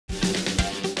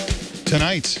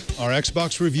Tonight, our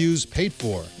Xbox reviews paid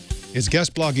for. Is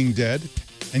guest blogging dead?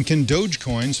 And can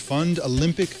Dogecoins fund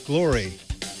Olympic glory?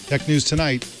 Tech News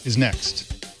Tonight is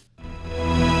next.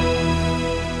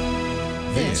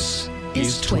 This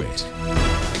is Twit.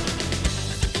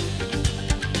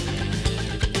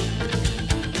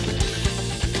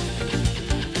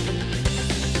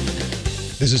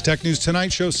 This is Tech News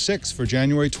Tonight, show 6 for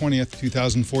January 20th,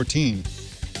 2014.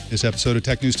 This episode of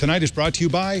Tech News Tonight is brought to you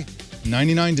by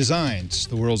 99 Designs,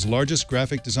 the world's largest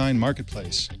graphic design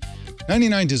marketplace.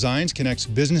 99 Designs connects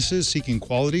businesses seeking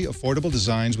quality, affordable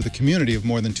designs with a community of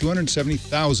more than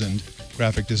 270,000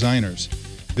 graphic designers.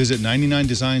 Visit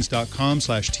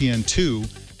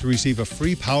 99designs.com/TN2 to receive a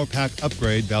free Power Pack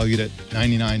upgrade valued at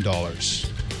 $99.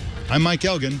 I'm Mike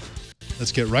Elgin.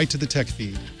 Let's get right to the tech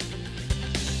feed.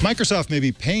 Microsoft may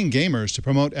be paying gamers to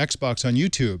promote Xbox on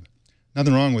YouTube.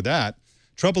 Nothing wrong with that.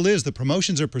 Trouble is, the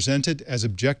promotions are presented as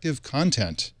objective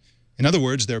content. In other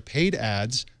words, they're paid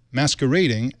ads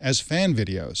masquerading as fan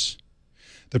videos.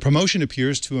 The promotion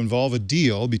appears to involve a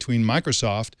deal between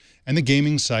Microsoft and the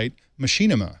gaming site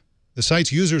Machinima. The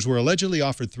site's users were allegedly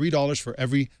offered $3 for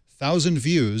every 1,000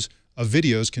 views of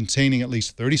videos containing at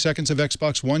least 30 seconds of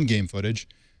Xbox One game footage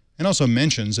and also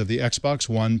mentions of the Xbox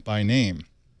One by name.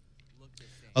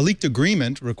 A leaked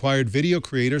agreement required video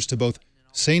creators to both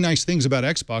say nice things about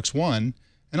Xbox One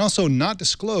and also not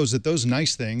disclose that those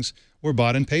nice things were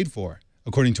bought and paid for,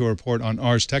 according to a report on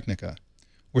Ars Technica.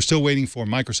 We're still waiting for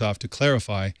Microsoft to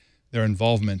clarify their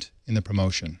involvement in the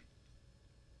promotion.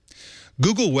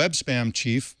 Google web spam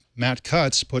chief Matt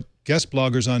Cutts put guest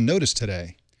bloggers on notice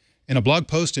today. In a blog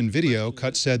post and video,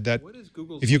 Cutts said that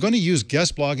if you're going to use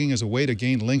guest blogging as a way to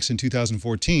gain links in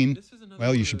 2014,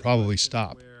 well, you should probably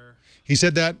stop. He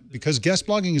said that because guest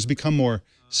blogging has become more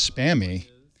spammy,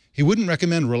 he wouldn't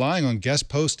recommend relying on guest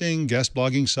posting, guest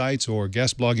blogging sites, or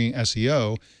guest blogging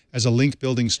SEO as a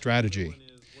link-building strategy.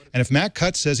 And if Matt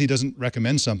Cutts says he doesn't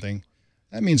recommend something,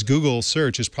 that means Google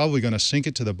search is probably going to sink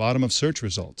it to the bottom of search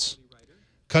results.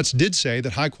 Cutts did say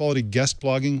that high-quality guest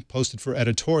blogging posted for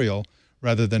editorial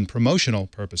rather than promotional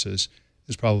purposes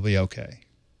is probably okay.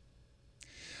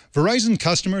 Verizon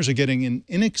customers are getting an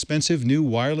inexpensive new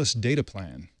wireless data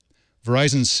plan.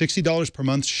 Verizon's $60 per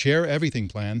month Share Everything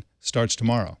plan starts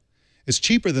tomorrow. It's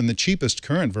cheaper than the cheapest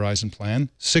current Verizon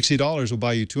plan. $60 will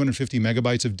buy you 250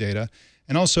 megabytes of data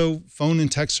and also phone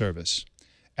and text service.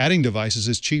 Adding devices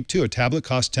is cheap too. A tablet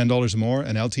costs $10 more,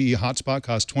 an LTE hotspot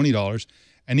costs $20,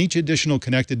 and each additional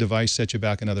connected device sets you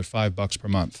back another $5 per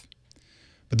month.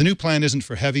 But the new plan isn't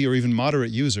for heavy or even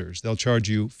moderate users. They'll charge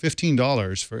you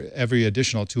 $15 for every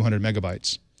additional 200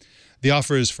 megabytes. The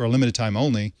offer is for a limited time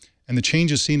only, and the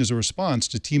change is seen as a response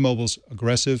to T-Mobile's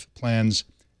aggressive plans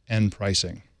and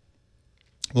pricing.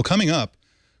 Well, coming up,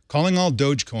 calling all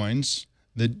Dogecoins,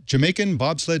 the Jamaican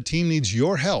bobsled team needs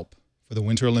your help for the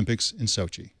Winter Olympics in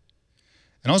Sochi.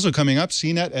 And also coming up,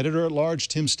 CNET editor-at-large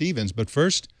Tim Stevens. But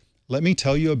first, let me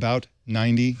tell you about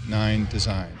 99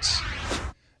 Designs.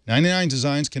 99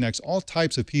 Designs connects all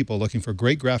types of people looking for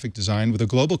great graphic design with a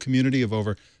global community of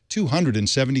over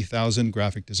 270,000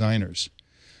 graphic designers.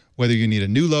 Whether you need a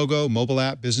new logo, mobile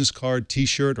app, business card,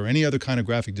 t-shirt, or any other kind of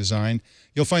graphic design,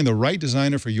 you'll find the right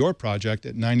designer for your project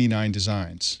at 99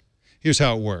 Designs. Here's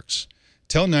how it works.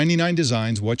 Tell 99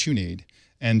 Designs what you need,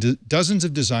 and dozens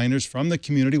of designers from the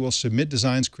community will submit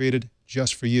designs created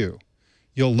just for you.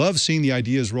 You'll love seeing the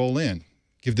ideas roll in.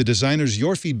 Give the designers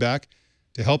your feedback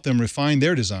to help them refine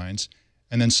their designs,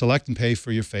 and then select and pay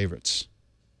for your favorites.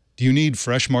 Do you need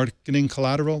fresh marketing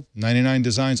collateral? 99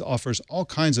 Designs offers all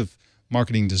kinds of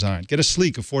marketing design. Get a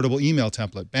sleek, affordable email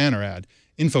template, banner ad,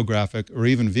 infographic, or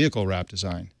even vehicle wrap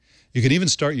design. You can even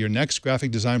start your next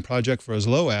graphic design project for as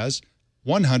low as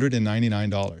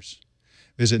 $199.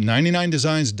 Visit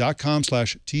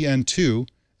 99designs.com/TN2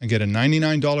 and get a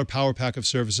 $99 Power Pack of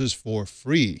services for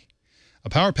free. A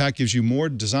Power Pack gives you more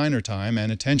designer time and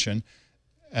attention,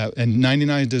 and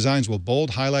 99 Designs will bold,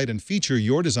 highlight, and feature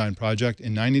your design project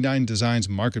in 99 Designs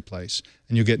Marketplace,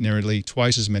 and you'll get nearly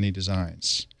twice as many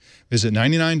designs. Visit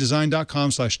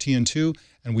 99design.com/TN2,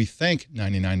 and we thank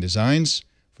 99 Designs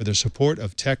for their support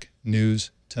of Tech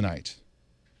News Tonight.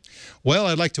 Well,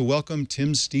 I'd like to welcome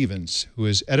Tim Stevens, who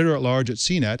is editor-at-large at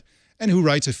CNET and who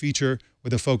writes a feature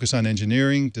with a focus on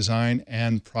engineering, design,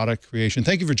 and product creation.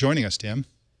 Thank you for joining us, Tim.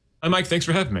 Hi, Mike. Thanks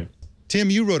for having me. Tim,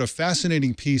 you wrote a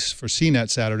fascinating piece for CNET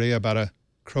Saturday about a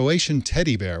Croatian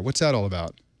teddy bear. What's that all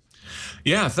about?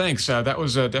 Yeah, thanks. That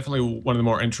was definitely one of the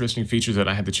more interesting features that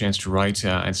I had the chance to write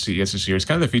at CES this year. It's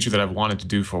kind of the feature that I've wanted to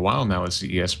do for a while now at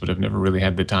CES, but I've never really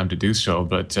had the time to do so.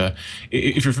 But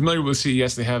if you're familiar with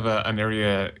CES, they have an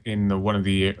area in one of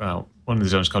the one of the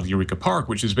zones called Eureka Park,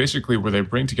 which is basically where they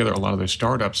bring together a lot of their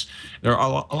startups. There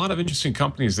are a lot of interesting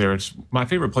companies there. It's my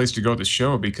favorite place to go at the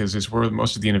show because it's where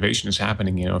most of the innovation is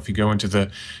happening. You know, if you go into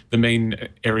the main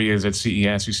areas at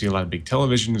CES, you see a lot of big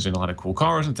televisions and a lot of cool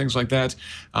cars and things like that.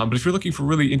 But if you're looking for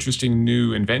really interesting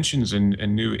new inventions and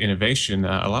new innovation,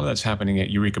 a lot of that's happening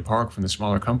at Eureka Park from the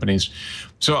smaller companies.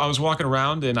 So I was walking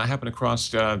around and I happened across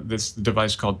this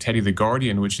device called Teddy the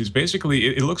Guardian, which is basically,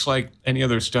 it looks like any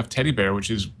other stuffed teddy bear, which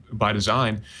is by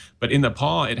design, but in the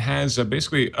paw it has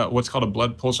basically what's called a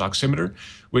blood pulse oximeter,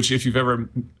 which if you've ever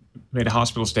made a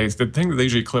hospital stay, it's the thing that they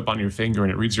usually clip on your finger,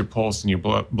 and it reads your pulse and your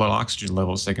blood oxygen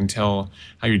levels. They can tell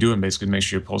how you're doing, basically to make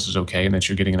sure your pulse is okay and that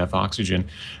you're getting enough oxygen.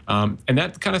 And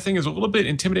that kind of thing is a little bit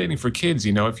intimidating for kids.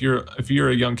 You know, if you're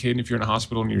a young kid and if you're in a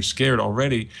hospital and you're scared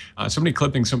already, somebody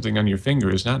clipping something on your finger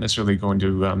is not necessarily going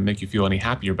to make you feel any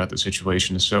happier about the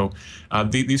situation. So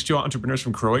these two entrepreneurs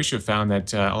from Croatia found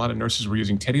that a lot of nurses were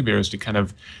using teddy bears to kind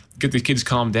of get the kids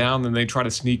calmed down, and they try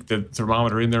to sneak the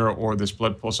thermometer in there or this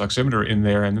blood pulse oximeter in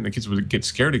there, and then the kids would get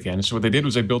scared again. So what they did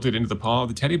was they built it into the paw of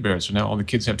the teddy bear. So now all the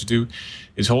kids have to do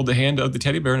is hold the hand of the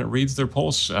teddy bear and it reads their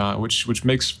pulse, which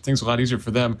makes things a lot easier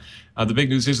for them. The big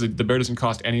news is that the bear doesn't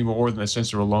cost any more than the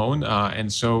sensor alone,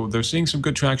 and so they're seeing some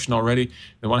good traction already.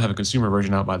 They want to have a consumer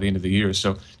version out by the end of the year.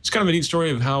 So it's kind of a neat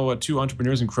story of how two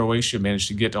entrepreneurs in Croatia managed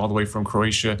to get all the way from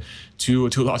Croatia to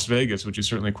Las Vegas, which is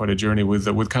certainly quite a journey with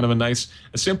kind of a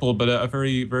simple but a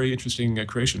very, very interesting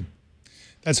creation.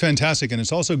 That's fantastic, and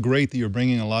it's also great that you're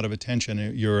bringing a lot of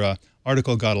attention. Your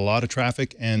article got a lot of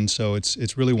traffic, and so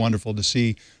it's really wonderful to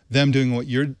see them doing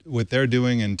what they're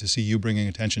doing, and to see you bringing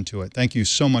attention to it. Thank you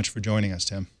so much for joining us,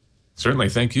 Tim. Certainly,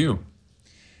 thank you.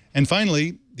 And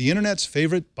finally, the internet's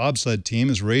favorite bobsled team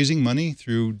is raising money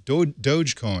through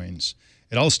Dogecoins.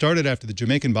 It all started after the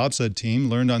Jamaican bobsled team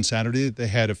learned on Saturday that they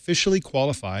had officially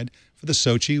qualified for the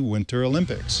Sochi Winter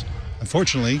Olympics.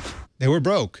 Unfortunately, they were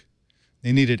broke.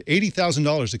 They needed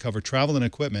 $80,000 to cover travel and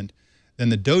equipment. Then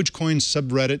the Dogecoin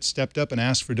subreddit stepped up and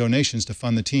asked for donations to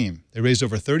fund the team. They raised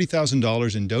over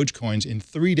 $30,000 in Dogecoins in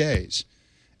 3 days.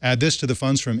 Add this to the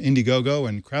funds from Indiegogo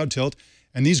and CrowdTilt,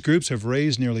 and these groups have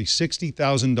raised nearly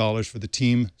 $60,000 for the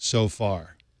team so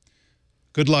far.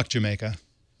 Good luck, Jamaica.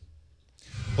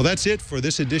 Well, that's it for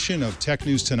this edition of Tech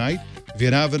News Tonight. If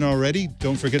you haven't already,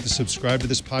 don't forget to subscribe to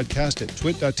this podcast at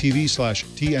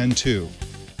twit.tv/TN2.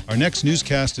 Our next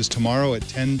newscast is tomorrow at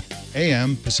 10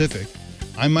 a.m. Pacific.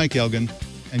 I'm Mike Elgin,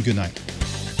 and good night.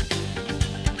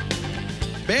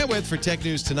 Bandwidth for Tech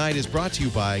News Tonight is brought to you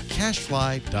by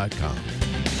Cashfly.com.